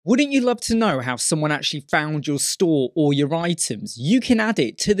Wouldn't you love to know how someone actually found your store or your items? You can add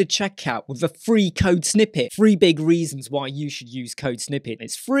it to the checkout with a free code snippet. 3 big reasons why you should use code snippet.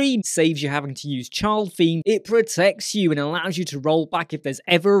 It's free, saves you having to use child theme, it protects you and allows you to roll back if there's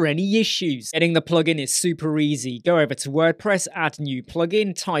ever any issues. Getting the plugin is super easy. Go over to WordPress, add new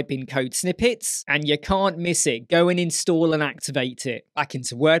plugin, type in code snippets, and you can't miss it. Go and install and activate it. Back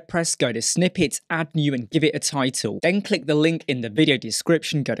into WordPress, go to snippets, add new and give it a title. Then click the link in the video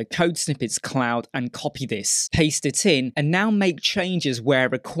description, go to Code Snippets Cloud and copy this. Paste it in and now make changes where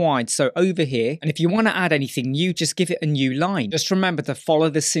required. So over here, and if you want to add anything new, just give it a new line. Just remember to follow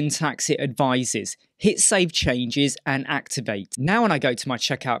the syntax it advises. Hit save changes and activate. Now when I go to my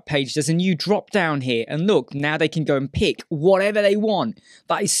checkout page, there's a new drop down here and look, now they can go and pick whatever they want.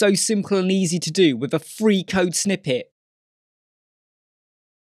 That is so simple and easy to do with a free code snippet.